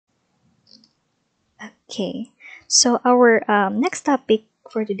Okay, so our next topic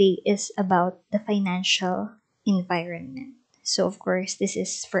for today is about the financial environment. So, of course, this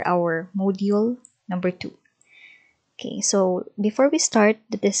is for our module number 2. Okay, so before we start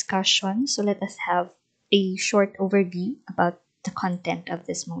the discussion, so let us have a short overview about the content of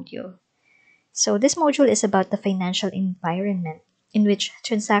this module. So, this module is about the financial environment in which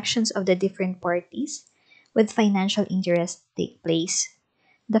transactions of the different parties with financial interest take place.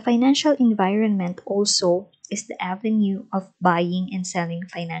 The financial environment also is the avenue of buying and selling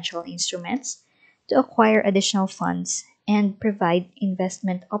financial instruments to acquire additional funds and provide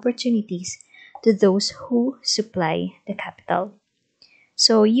investment opportunities to those who supply the capital.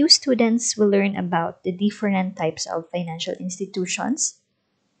 So, you students will learn about the different types of financial institutions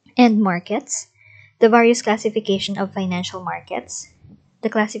and markets, the various classification of financial markets, the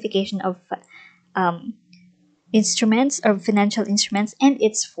classification of um, instruments or financial instruments and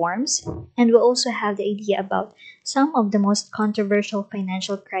its forms, and we'll also have the idea about some of the most controversial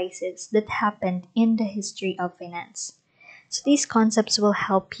financial crises that happened in the history of finance. So these concepts will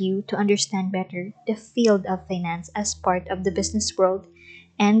help you to understand better the field of finance as part of the business world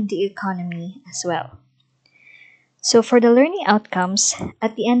and the economy as well. So for the learning outcomes,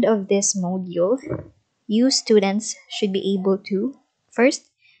 at the end of this module, you students should be able to first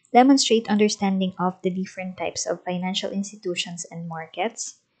demonstrate understanding of the different types of financial institutions and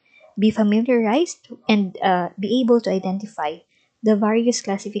markets, be familiarized and be able to identify the various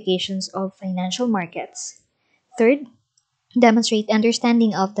classifications of financial markets. Third, demonstrate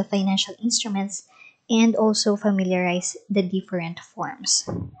understanding of the financial instruments and also familiarize the different forms.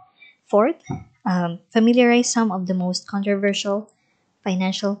 Fourth, familiarize some of the most controversial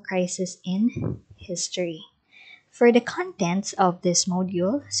financial crises in history. For the contents of this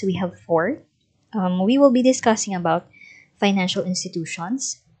module, so we have four. We will be discussing about financial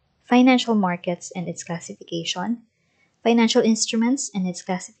institutions, financial markets and its classification, financial instruments and its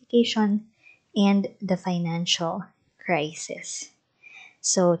classification, and the financial crisis.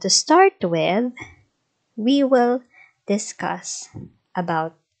 So to start with, we will discuss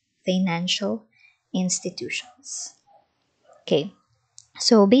about financial institutions. Okay,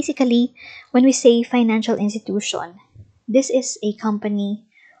 so basically, when we say financial institution, this is a company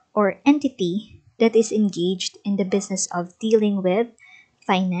or entity that is engaged in the business of dealing with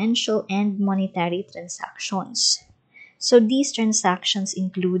financial and monetary transactions. So these transactions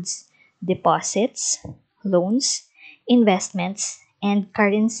includes deposits, loans, investments, and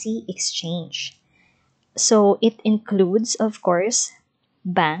currency exchange. So it includes, of course,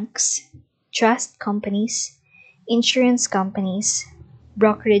 banks, trust companies, insurance companies,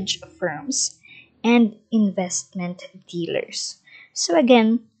 brokerage firms, and investment dealers. So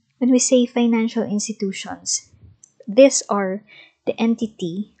again, when we say financial institutions, these are the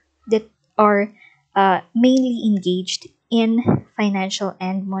entity that are mainly engaged in financial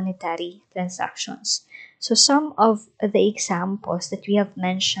and monetary transactions. So some of the examples that we have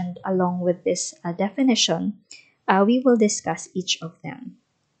mentioned along with this definition, we will discuss each of them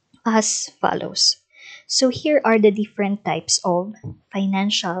as follows. So here are the different types of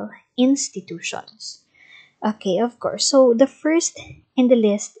financial institutions. Okay, of course. So the first in the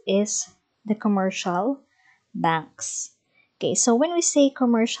list is the commercial banks. Okay, so when we say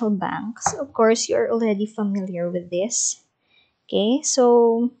commercial banks, of course, you're already familiar with this. Okay,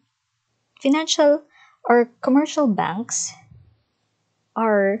 so financial or commercial banks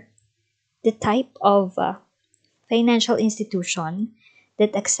are the type of financial institution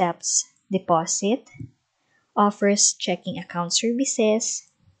that accepts deposit, offers checking account services,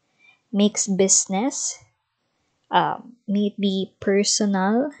 makes business, may it be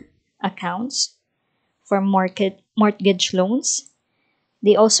personal accounts for mortgage loans.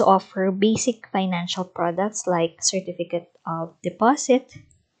 They also offer basic financial products like certificate of deposit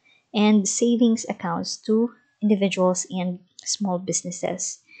and savings accounts to individuals and small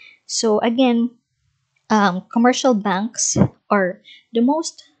businesses. So again, commercial banks are the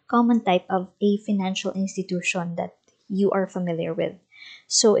most common type of a financial institution that you are familiar with.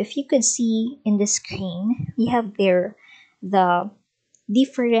 So if you could see in the screen, we have there the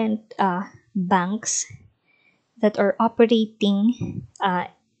different banks that are operating,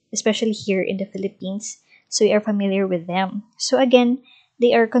 especially here in the Philippines. So you are familiar with them. So again,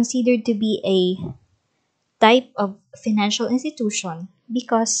 they are considered to be a type of financial institution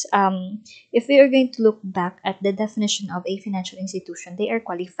because if we are going to look back at the definition of a financial institution, they are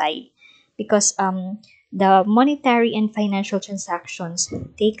qualified because the monetary and financial transactions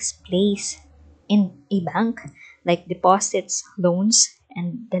takes place in a bank like deposits, loans,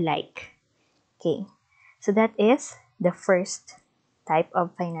 and the like. Okay, so that is the first type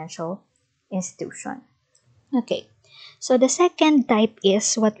of financial institution. Okay, so the second type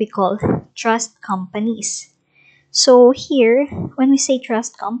is what we call trust companies. So here, when we say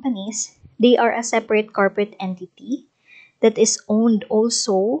trust companies, they are a separate corporate entity that is owned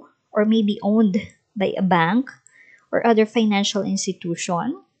also or maybe owned by a bank or other financial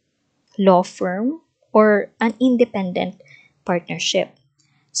institution, law firm, or an independent partnership.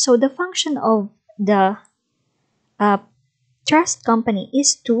 So the function of the uh, trust company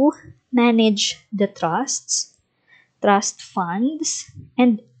is to manage the trusts, trust funds,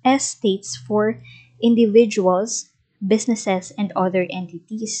 and estates for individuals, businesses, and other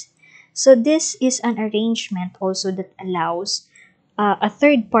entities. So this is an arrangement also that allows a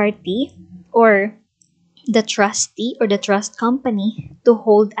third party or the trustee or the trust company to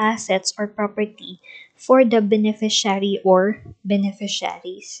hold assets or property for the beneficiary or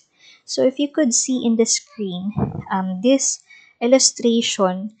beneficiaries. So if you could see in the screen, this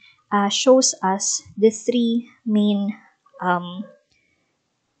illustration shows us um,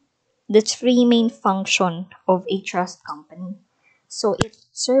 the three main function of a trust company. So it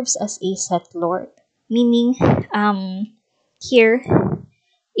serves as a settlor, meaning here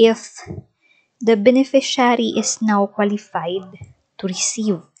if the beneficiary is now qualified to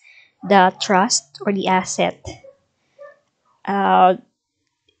receive the trust or the asset. Uh,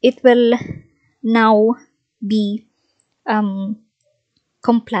 it will now be um,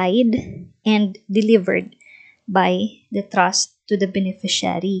 complied and delivered by the trust to the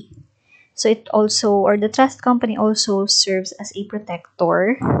beneficiary. So it also, or the trust company also serves as a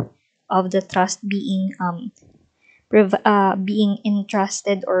protector of the trust being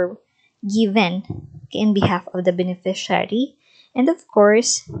entrusted or given in behalf of the beneficiary, and of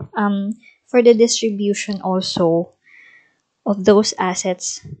course, for the distribution also of those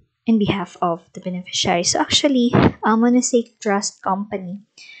assets in behalf of the beneficiary. So actually, when I say trust company,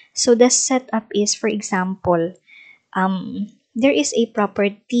 so the setup is, for example, there is a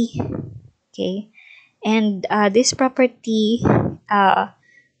property, okay, and this property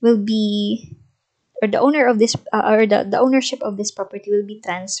will be or the owner of this or the ownership of this property will be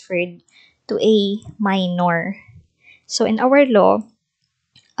transferred to a minor. So in our law,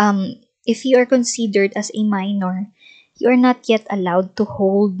 if you are considered as a minor, you are not yet allowed to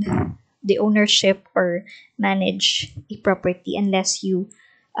hold the ownership or manage a property unless you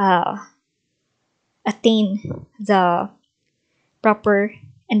uh, attain the proper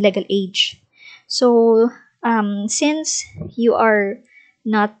and legal age. So since you are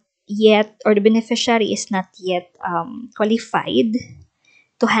not yet, or the beneficiary is not yet qualified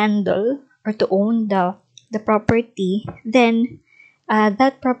to handle or to own the property, then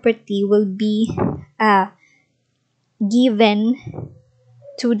that property will be uh, given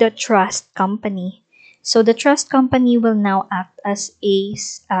to the trust company. So the trust company will now act as a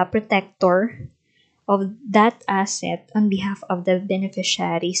protector of that asset on behalf of the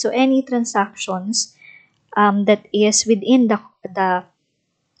beneficiary. So any transactions that is within the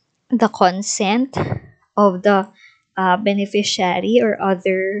consent of the beneficiary or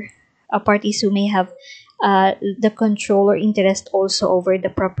other parties who may have the control or interest also over the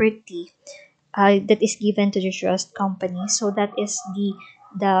property that is given to the trust company. So that is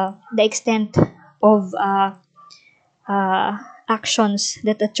the extent of actions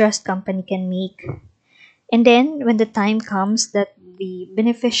that a trust company can make. And then when the time comes that the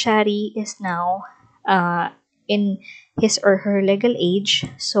beneficiary is now in his or her legal age,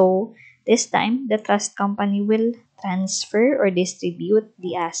 so this time the trust company will transfer or distribute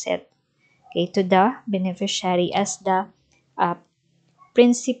the asset, okay, to the beneficiary as the uh,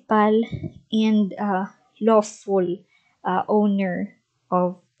 principal and lawful owner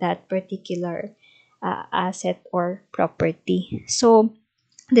of that particular asset or property. So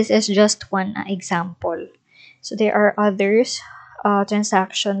this is just one example. So there are others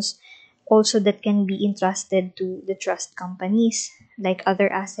transactions also that can be entrusted to the trust companies, like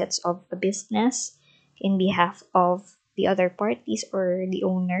other assets of a business in behalf of the other parties or the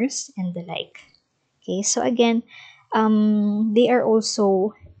owners and the like. Okay, so again, they are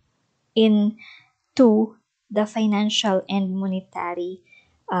also into the financial and monetary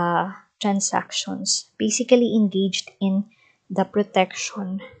transactions, basically engaged in the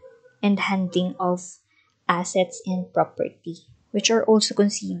protection and handling of assets and property, which are also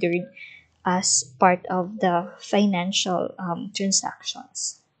considered as part of the financial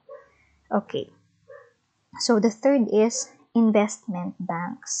transactions. Okay, so the third is investment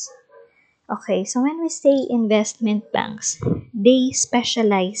banks. Okay, so when we say investment banks, they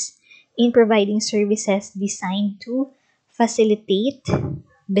specialize in providing services designed to facilitate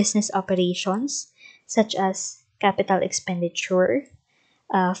business operations such as capital expenditure,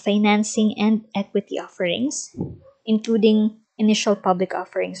 financing and equity offerings, including initial public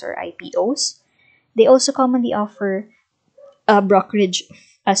offerings or IPOs. They also commonly offer brokerage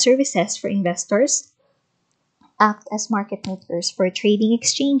services for investors, act as market makers for trading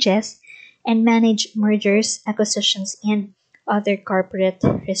exchanges, and manage mergers, acquisitions, and other corporate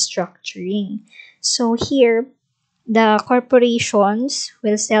restructuring. So here, the corporations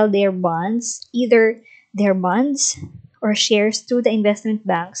will sell their bonds, either their bonds or shares through the investment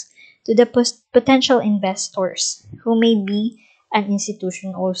banks to the potential investors who may be an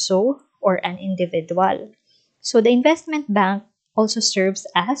institution also or an individual. So the investment bank also serves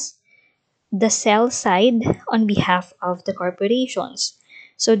as the sell side on behalf of the corporations.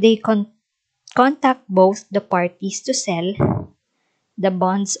 So they contact both the parties to sell the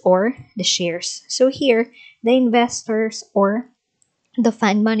bonds or the shares. So here, the investors or the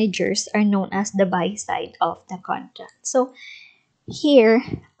fund managers are known as the buy side of the contract. So here,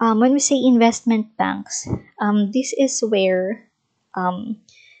 when we say investment banks, this is where um,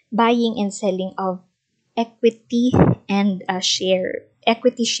 buying and selling of equity and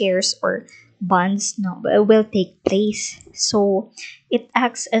equity shares or bonds will take place. So it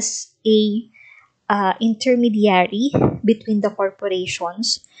acts as a intermediary between the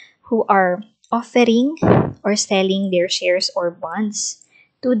corporations who are offering or selling their shares or bonds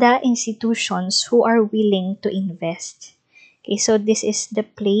to the institutions who are willing to invest. Okay, so this is the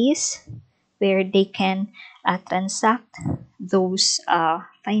place where they can transact those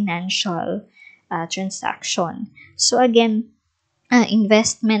financial transaction. So again,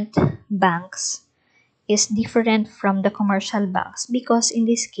 investment banks is different from the commercial banks because in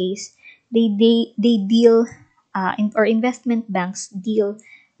this case they deal or investment banks deal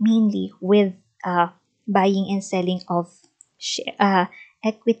mainly with buying and selling of sh- uh,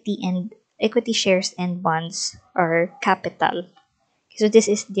 equity shares and bonds or capital. So this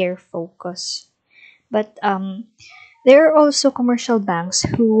is their focus. But there are also commercial banks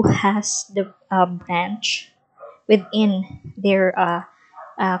who has the branch within their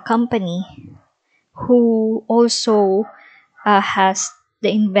company who also has the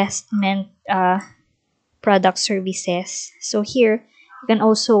investment product services. So here you can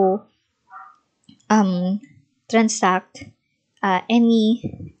also um, transact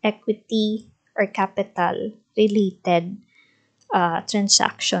any equity or capital related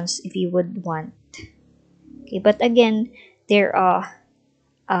transactions if you would want. Okay, but again, their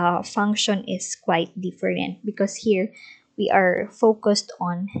function is quite different because here we are focused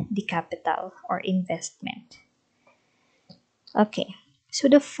on the capital or investment. Okay, so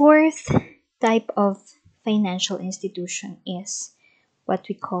the fourth type of financial institution is what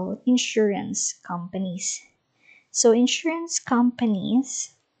we call insurance companies. So, insurance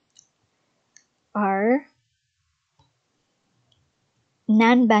companies are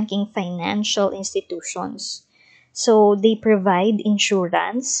non banking financial institutions. So, they provide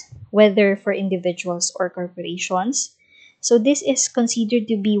insurance, whether for individuals or corporations. So, this is considered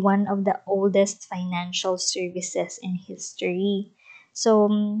to be one of the oldest financial services in history.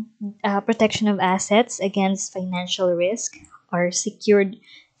 So, protection of assets against financial risk are secured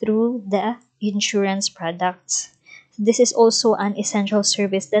through the insurance products. This is also an essential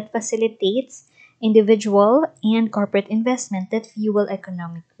service that facilitates individual and corporate investment that fuel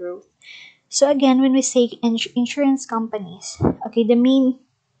economic growth. So again, when we say insurance companies, okay, the main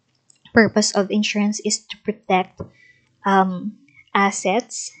purpose of insurance is to protect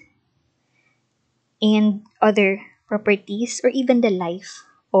assets and other properties or even the life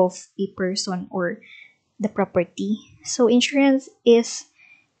of a person or the property. So insurance is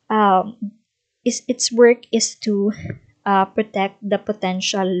its work is to protect the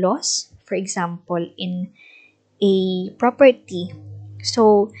potential loss, for example, in a property.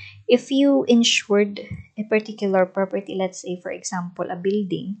 So if you insured a particular property, let's say for example a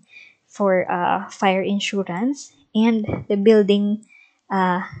building for fire insurance, and the building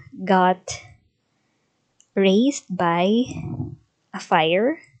uh, got raised by a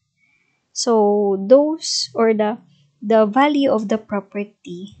fire, so those or the value of the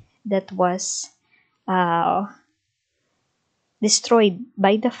property that was uh, destroyed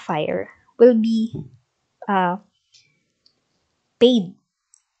by the fire will be uh, paid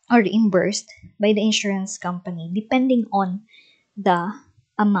or reimbursed by the insurance company depending on the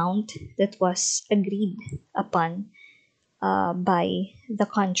amount that was agreed upon by the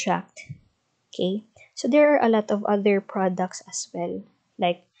contract. Okay, so there are a lot of other products as well,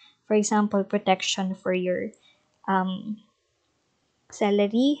 like for example, protection for your um,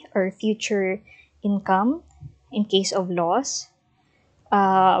 salary or future income in case of loss,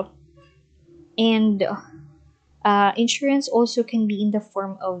 and Insurance also can be in the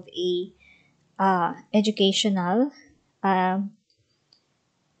form of a educational. Um,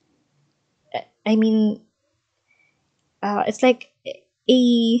 I mean, it's like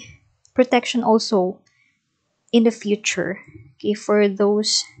a protection also in the future. Okay, for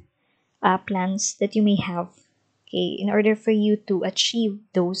those plans that you may have. Okay, in order for you to achieve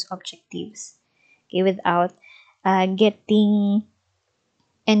those objectives. Okay, without getting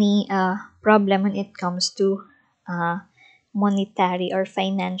any problem when it comes to uh, monetary or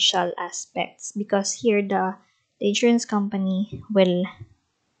financial aspects, because here the insurance company will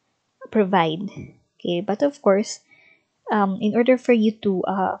provide. Okay, but of course, in order for you to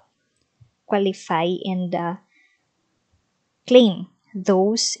qualify and claim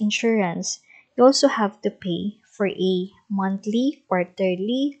those insurance, you also have to pay for a monthly,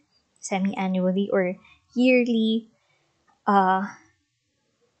 quarterly, semi-annually, or yearly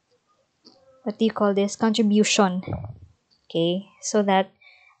what do you call this, contribution. Okay, so that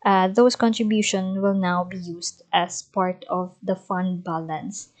those contribution will now be used as part of the fund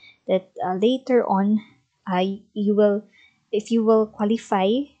balance that later on you will, if you will qualify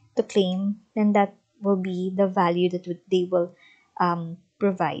to claim, then that will be the value that they will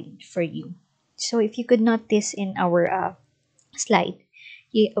provide for you. So if you could notice in our slide,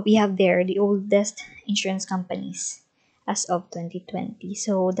 we have there the oldest insurance companies as of 2020.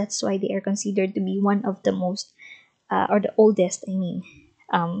 So that's why they are considered to be one of the most, or the oldest, I mean,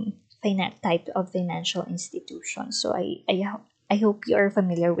 type of financial institutions. So I hope you are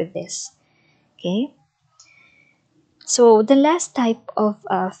familiar with this. Okay. So the last type of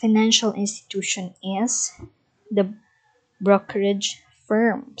financial institution is the brokerage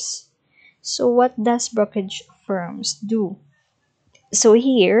firms. So what does brokerage firms do? So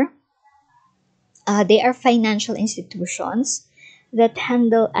here, they are financial institutions that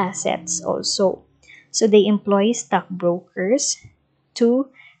handle assets also. So they employ stockbrokers to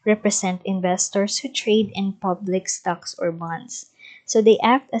represent investors who trade in public stocks or bonds. So they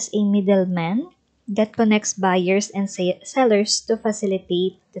act as a middleman that connects buyers and sellers to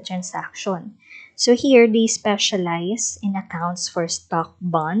facilitate the transaction. So here they specialize in accounts for stock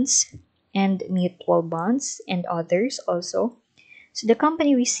bonds and mutual bonds and others also. So the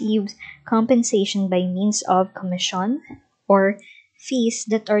company receives compensation by means of commission or fees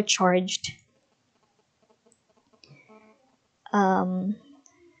that are charged, um,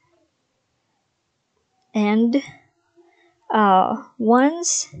 and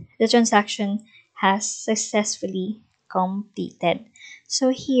once the transaction has successfully completed. So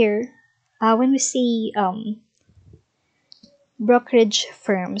here, when we see brokerage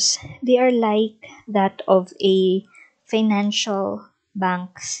firms, they are like that of a financial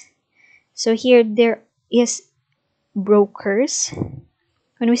banks. So here there is brokers.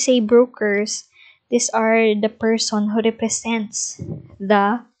 When we say brokers, these are the person who represents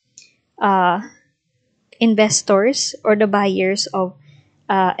the uh, investors or the buyers of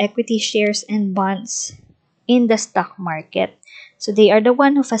equity shares and bonds in the stock market. So they are the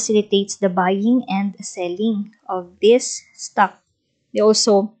one who facilitates the buying and selling of this stock. They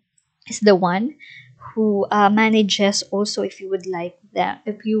also is the one who manages also, if you would like that,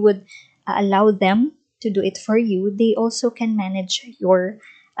 if you would allow them to do it for you, they also can manage your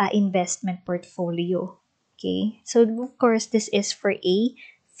investment portfolio. Okay, so of course this is for a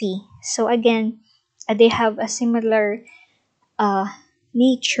fee. So again, they have a similar uh,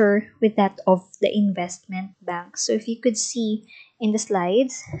 nature with that of the investment bank. So if you could see in the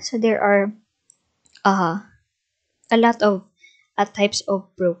slides, so there are uh, a lot of types of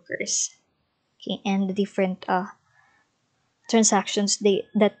brokers, okay, and the different transactions they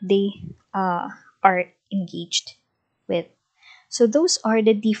uh, are engaged with. So those are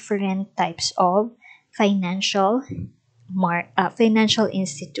the different types of financial financial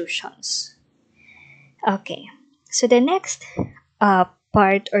institutions. Okay, so the next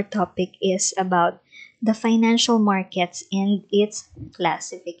part or topic is about the financial markets and its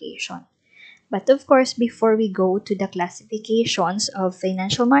classification. But of course, before we go to the classifications of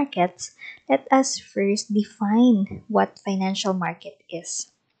financial markets, let us first define what financial market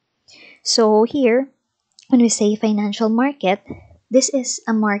is. So here, when we say financial market, this is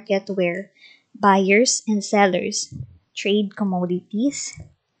a market where buyers and sellers trade commodities,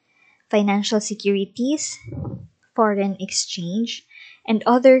 financial securities, foreign exchange, and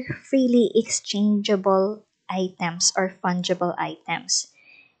other freely exchangeable items or fungible items,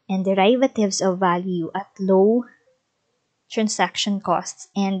 and derivatives of value at low transaction costs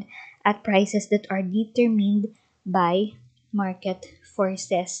and at prices that are determined by market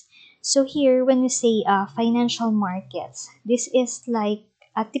forces. So here, when we say financial markets, this is like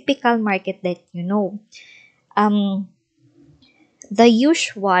a typical market that you know. Um, the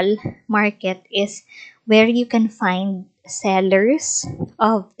usual market is where you can find sellers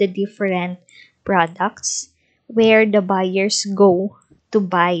of the different products, where the buyers go to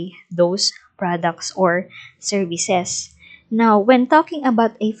buy those products or services. Now, when talking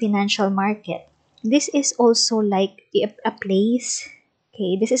about a financial market, this is also like a place.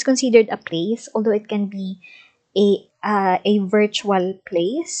 Okay, this is considered a place, although it can be a virtual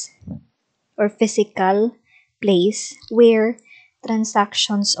place or physical place where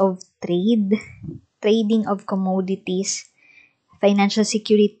transactions of trading of commodities, financial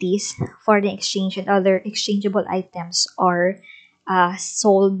securities, foreign exchange, and other exchangeable items are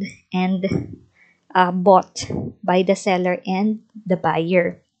sold and bought by the seller and the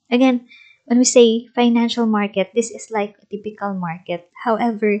buyer. Again, when we say financial market, this is like a typical market.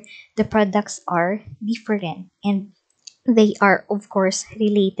 However, the products are different and they are, of course,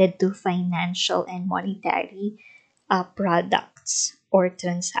 related to financial and monetary products or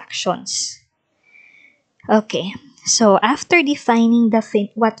transactions. Okay, so after defining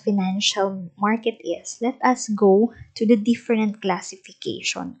what financial market is, let us go to the different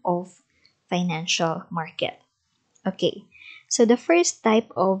classification of financial market. Okay, so the first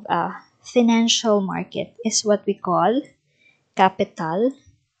type of financial market is what we call capital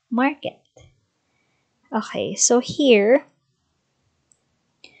market. Okay, so here,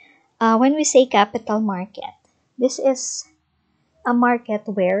 when we say capital market, this is a market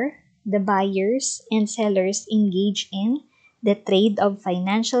where the buyers and sellers engage in the trade of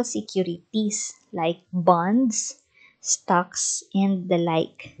financial securities like bonds, stocks, and the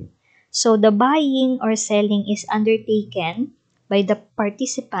like. So the buying or selling is undertaken by the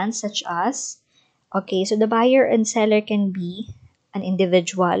participants such as, okay, so the buyer and seller can be an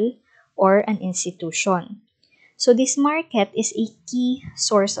individual or an institution. So this market is a key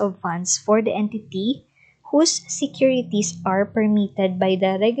source of funds for the entity whose securities are permitted by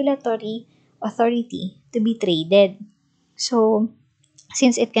the regulatory authority to be traded. So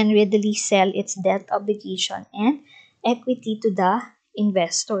since it can readily sell its debt obligation and equity to the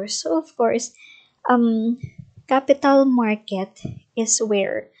investors. So of course, capital market is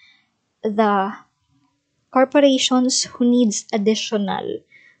where the corporations who needs additional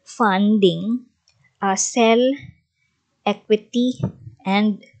funding sell equity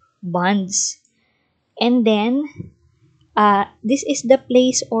and bonds. And then this is the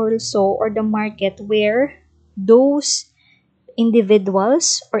place also or the market where those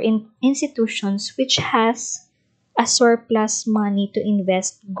individuals or institutions which has a surplus money to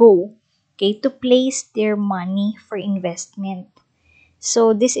invest go, okay, to place their money for investment.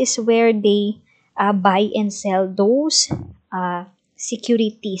 So this is where they buy and sell those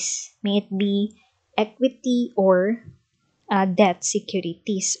securities, may it be equity or debt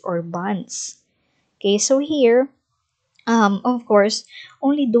securities or bonds. Okay, so here, of course,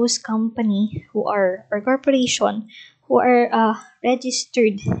 only those company who are or corporation who are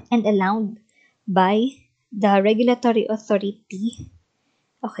registered and allowed by the regulatory authority,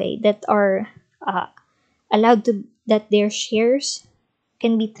 okay, that are uh, allowed to that their shares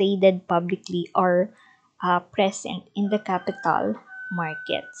can be traded publicly are present in the capital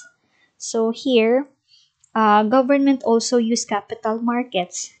markets. So here, government also use capital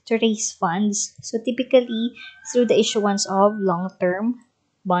markets to raise funds. So typically through the issuance of long-term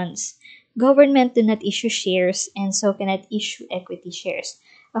bonds. Government do not issue shares and so cannot issue equity shares.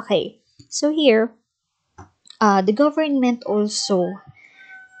 Okay, so here, the government also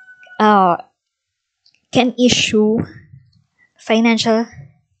uh, can issue financial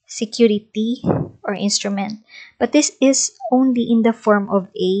security or instrument, but this is only in the form of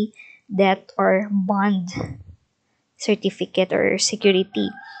a debt or bond certificate or security,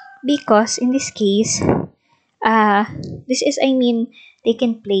 because in this case uh this is I mean they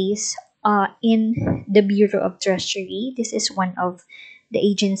can place in the Bureau of Treasury. This is one of the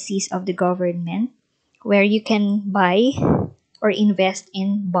agencies of the government where you can buy or invest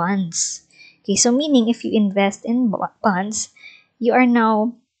in bonds. Okay, so meaning if you invest in bonds, you are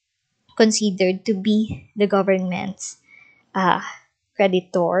now considered to be the government's uh,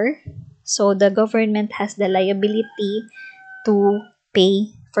 creditor. So the government has the liability to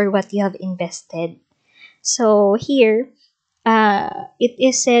pay for what you have invested. So here, it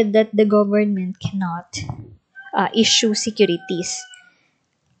is said that the government cannot issue securities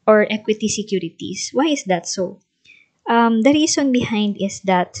or equity securities. Why is that so? The reason behind is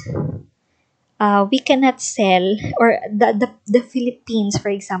that we cannot sell, or the Philippines, for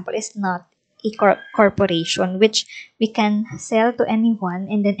example, is not a corporation which we can sell to anyone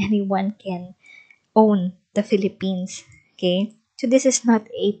and then anyone can own the Philippines. Okay, so this is not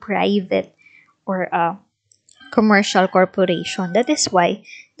a private or commercial corporation. That is why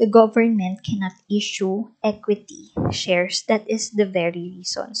the government cannot issue equity shares. That is the very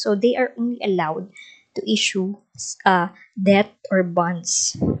reason. So they are only allowed to issue debt or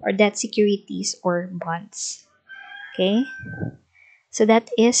bonds, or debt securities or bonds. Okay, so that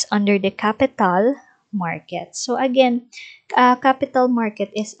is under the capital market. So again, capital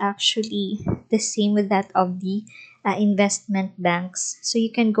market is actually the same with that of the investment banks. So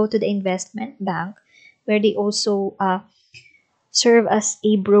you can go to the investment bank where they also serve as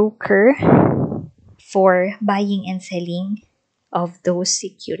a broker for buying and selling of those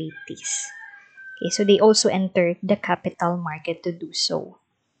securities. Okay, so they also enter the capital market to do so.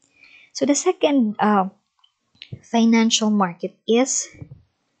 So the second financial market is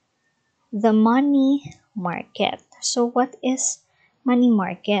the money market. So what is money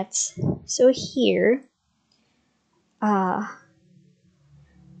markets? So here, uh,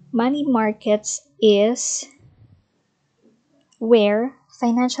 money markets is where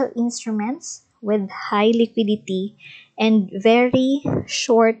financial instruments with high liquidity and very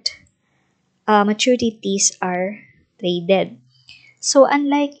short maturities are traded. So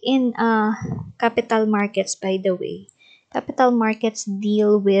unlike in capital markets, by the way, capital markets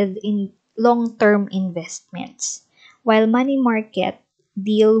deal with in long-term investments, while money market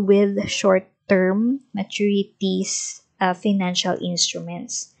deal with short-term maturities financial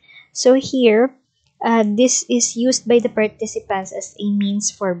instruments. So here, this is used by the participants as a means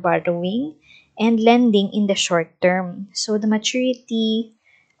for borrowing and lending in the short term. So the maturity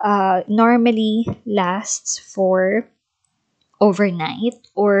normally lasts for overnight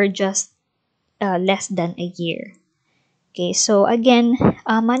or just less than a year. Okay, so again,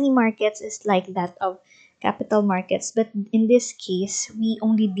 money markets is like that of capital markets, but in this case, we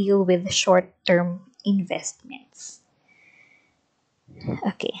only deal with short-term investments.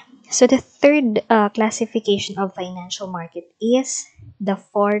 Okay, so the third classification of financial market is the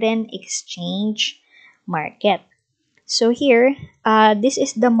foreign exchange market. So here, this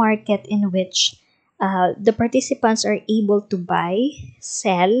is the market in which the participants are able to buy,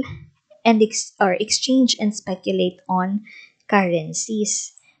 sell, and exchange and speculate on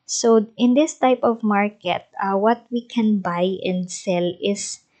currencies. So in this type of market, what we can buy and sell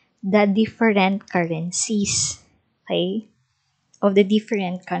is the different currencies, okay, of the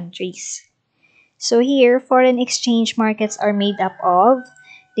different countries. So here, foreign exchange markets are made up of,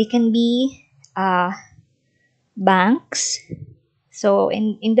 they can be banks. So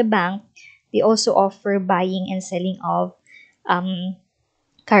in the bank, they also offer buying and selling of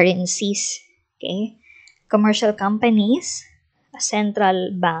currencies. Okay, commercial companies,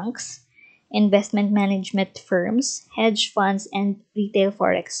 central banks, investment management firms, hedge funds, and retail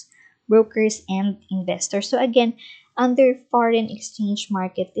forex brokers and investors. So again, under foreign exchange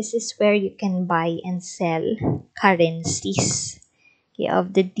market, this is where you can buy and sell currencies, okay,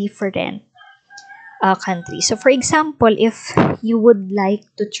 of the different countries. So for example, if you would like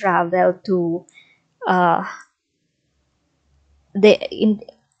to travel to uh,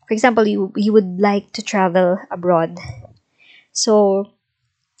 for example, you would like to travel abroad. So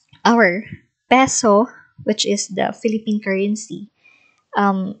our peso, which is the Philippine currency,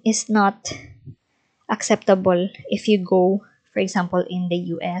 is not acceptable if you go, for example, in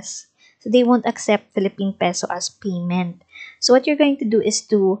the US. So they won't accept Philippine peso as payment. So what you're going to do is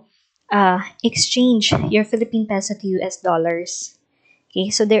to exchange your Philippine peso to US dollars. Okay,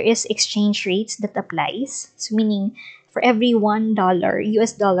 so there is exchange rates that applies. So meaning for every $1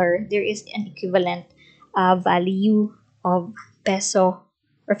 US dollar, there is an equivalent value of peso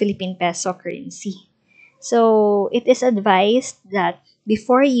or Philippine peso currency. So it is advised that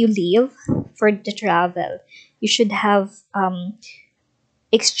before you leave for the travel, you should have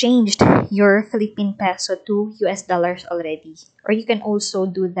exchanged your Philippine peso to US dollars already. Or you can also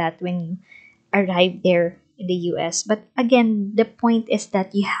do that when you arrive there in the US. But again, the point is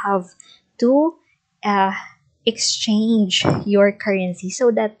that you have to uh, exchange your currency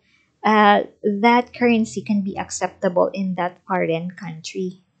so that that currency can be acceptable in that foreign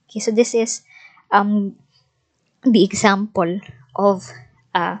country. Okay, so this is um, the example of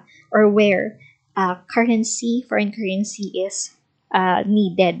uh, or where foreign currency is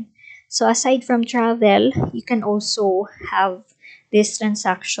needed. So aside from travel, you can also have this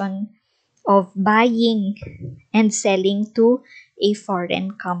transaction of buying and selling to a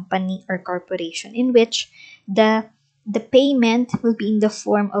foreign company or corporation in which the payment will be in the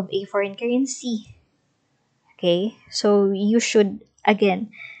form of a foreign currency. Okay, so you should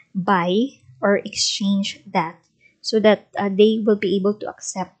again buy or exchange that so that they will be able to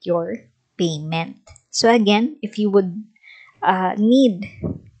accept your payment. So again, if you would need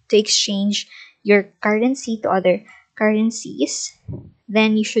to exchange your currency to other currencies,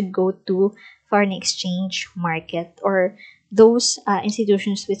 then you should go to foreign exchange market or those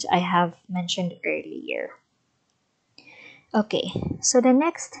institutions which I have mentioned earlier. Okay, so the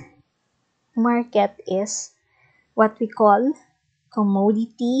next market is what we call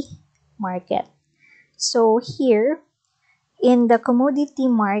commodity market. So here in the commodity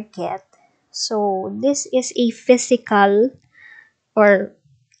market, so this is a physical or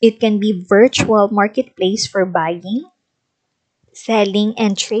it can be virtual marketplace for buying, selling,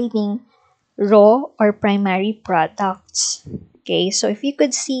 and trading raw or primary products. Okay, so if you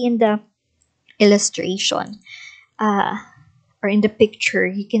could see in the illustration uh, or in the picture,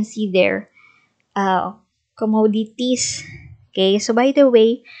 you can see there uh, commodities. Okay, so by the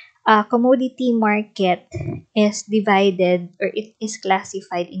way, commodity market is divided or it is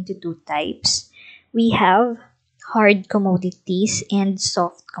classified into two types. We have hard commodities and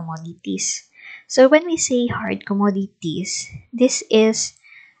soft commodities. So when we say hard commodities, this is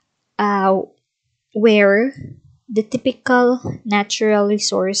uh, where the typical natural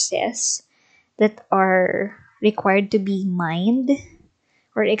resources that are required to be mined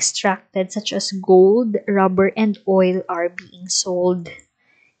or extracted, such as gold, rubber, and oil, are being sold.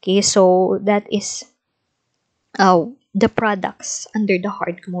 Okay, so that is the products under the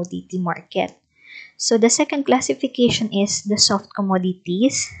hard commodity market. So the second classification is the soft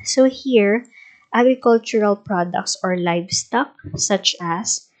commodities. So here, agricultural products or livestock such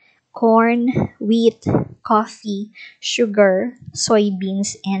as corn, wheat, coffee, sugar,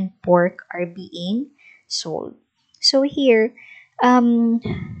 soybeans, and pork are being sold. So here, um,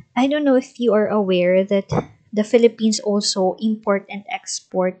 I don't know if you are aware that the Philippines also import and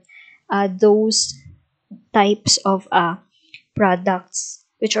export those types of products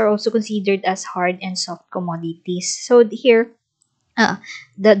which are also considered as hard and soft commodities. So here, uh,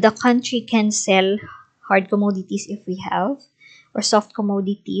 the country can sell hard commodities if we have, or soft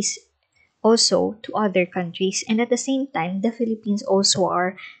commodities also to other countries. And at the same time, the Philippines also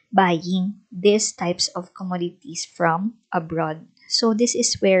are buying these types of commodities from abroad. So this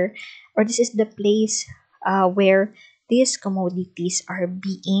is where, or this is the place where these commodities are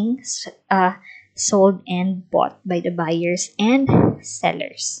being sold and bought by the buyers and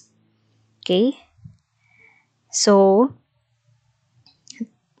sellers. Okay, so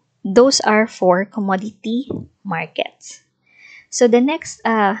those are for commodity markets. So the next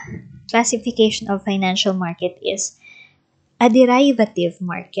classification of financial market is a derivative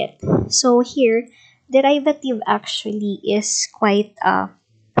market. So here, derivative actually is quite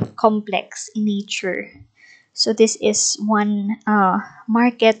complex in nature. So this is one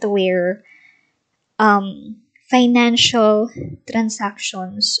market where financial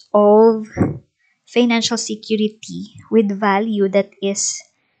transactions of financial security with value that is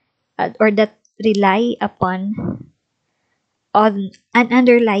or that rely upon on an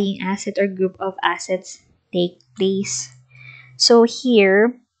underlying asset or group of assets take place. So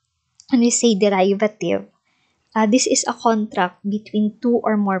here, when we say derivative, this is a contract between two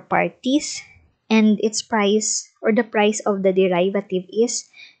or more parties, and its price or the price of the derivative is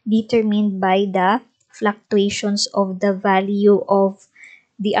determined by the fluctuations of the value of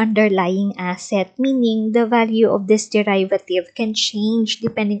the underlying asset, meaning the value of this derivative can change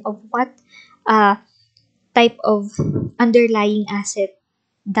depending on what uh, type of underlying asset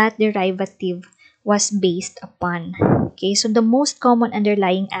that derivative was based upon. Okay, so the most common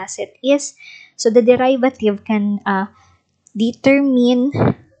underlying asset is, so the derivative can determine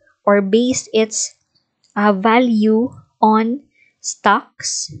or base its value on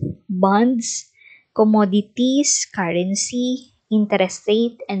stocks, bonds, commodities, currency, interest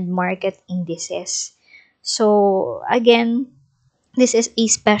rate, and market indices. So again, this is a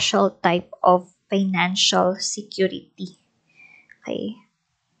special type of financial security. Okay.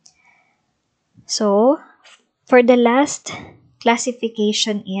 So for the last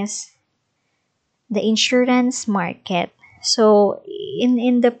classification is the insurance market. So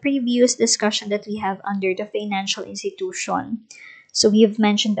in the previous discussion that we have under the financial institution, so we've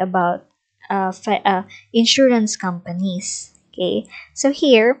mentioned about insurance companies. Okay, so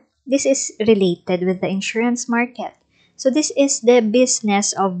here this is related with the insurance market. So this is the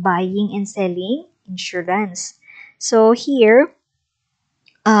business of buying and selling insurance. So here,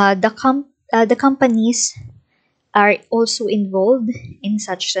 the companies are also involved in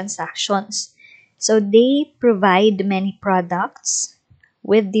such transactions. So they provide many products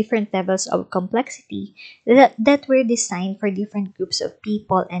with different levels of complexity that were designed for different groups of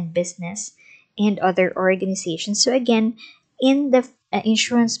people and business and other organizations. So again, in the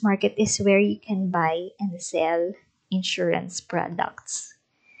insurance market is where you can buy and sell insurance products.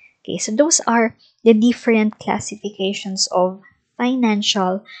 Okay, so those are the different classifications of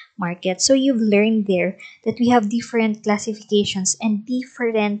financial markets. So you've learned there that we have different classifications and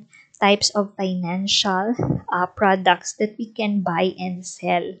different types of financial products that we can buy and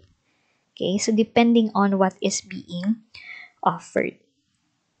sell. Okay, so depending on what is being offered.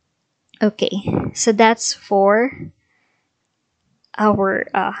 Okay, so that's for our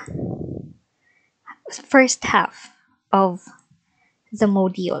first half of the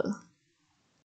module.